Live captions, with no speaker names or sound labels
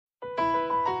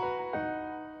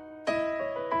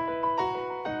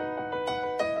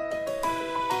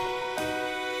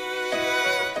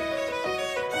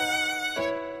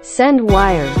Send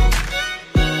wire.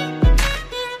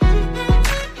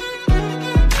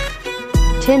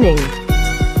 Tinning.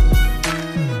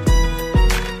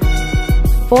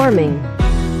 Forming.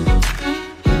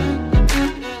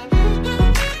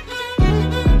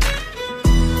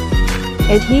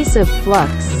 Adhesive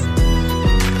flux.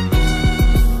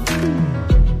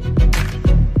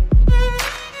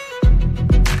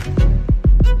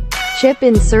 Chip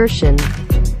insertion.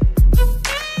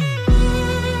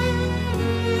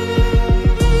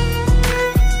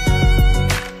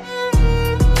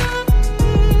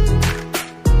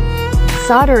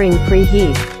 Soldering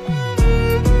preheat.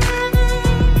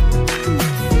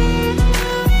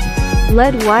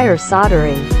 Lead wire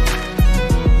soldering.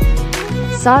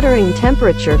 Soldering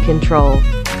temperature control.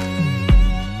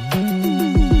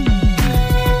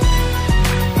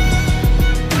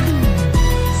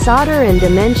 Solder and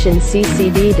dimension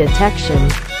CCD detection.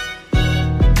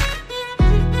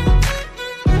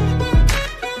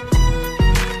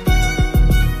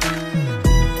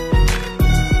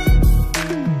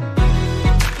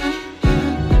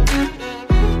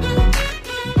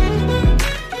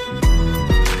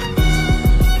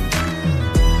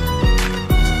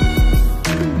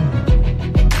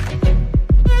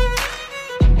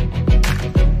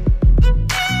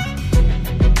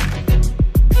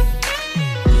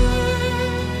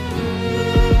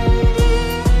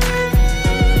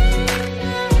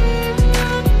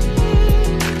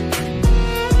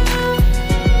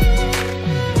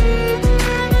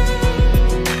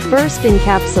 First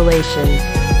encapsulation.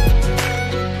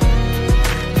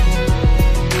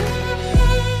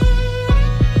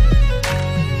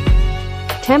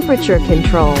 Temperature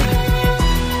control.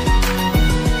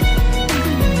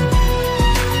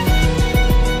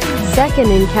 Second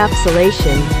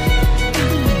encapsulation.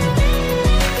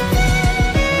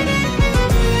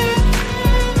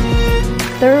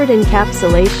 Third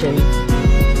encapsulation.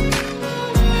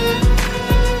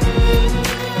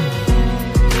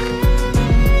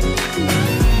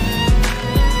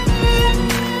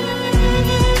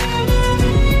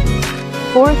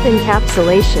 Fourth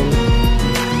encapsulation.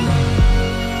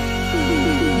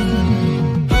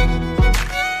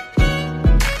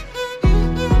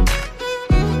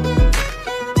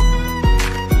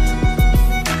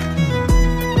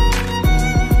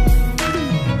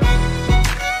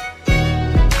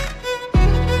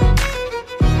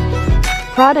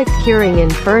 Product curing in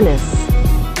furnace.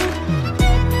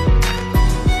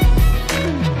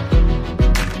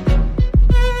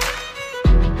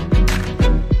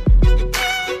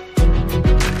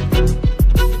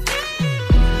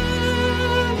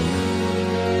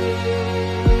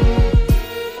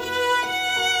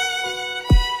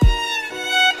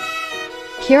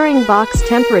 Curing box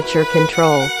temperature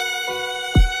control.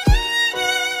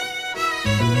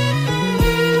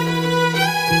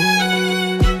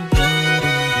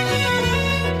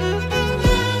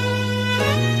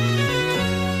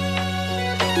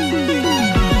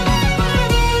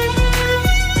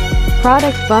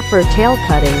 Product buffer tail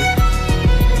cutting.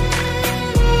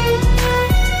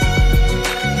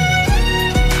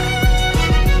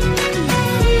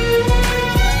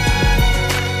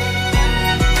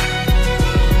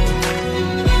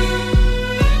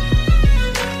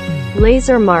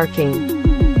 Laser marking.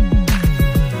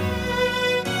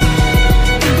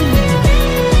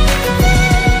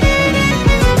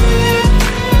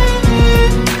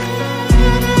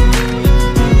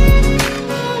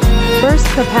 First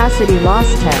capacity loss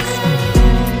test.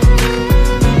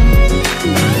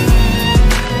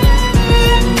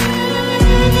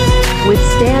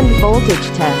 Withstand voltage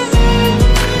test.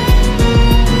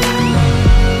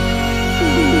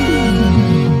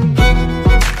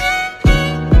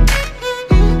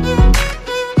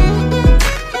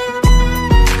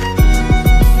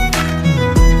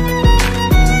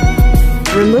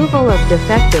 Removal of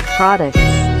defective products.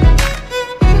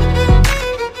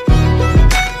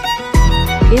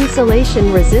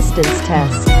 Insulation resistance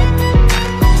test.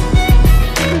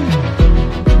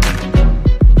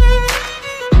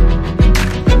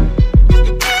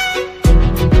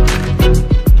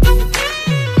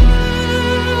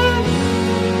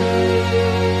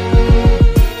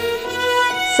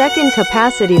 Second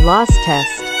capacity loss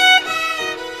test.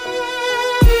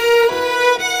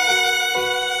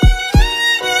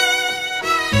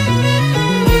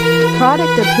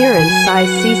 Product appearance size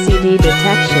CCD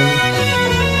detection.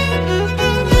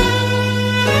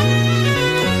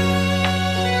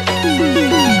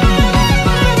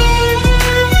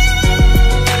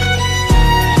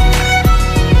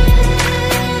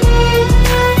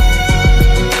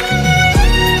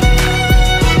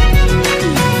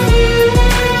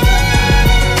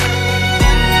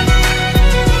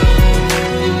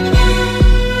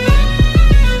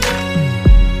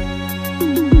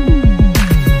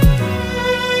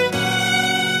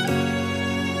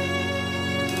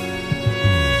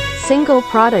 single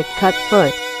product cut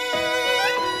foot.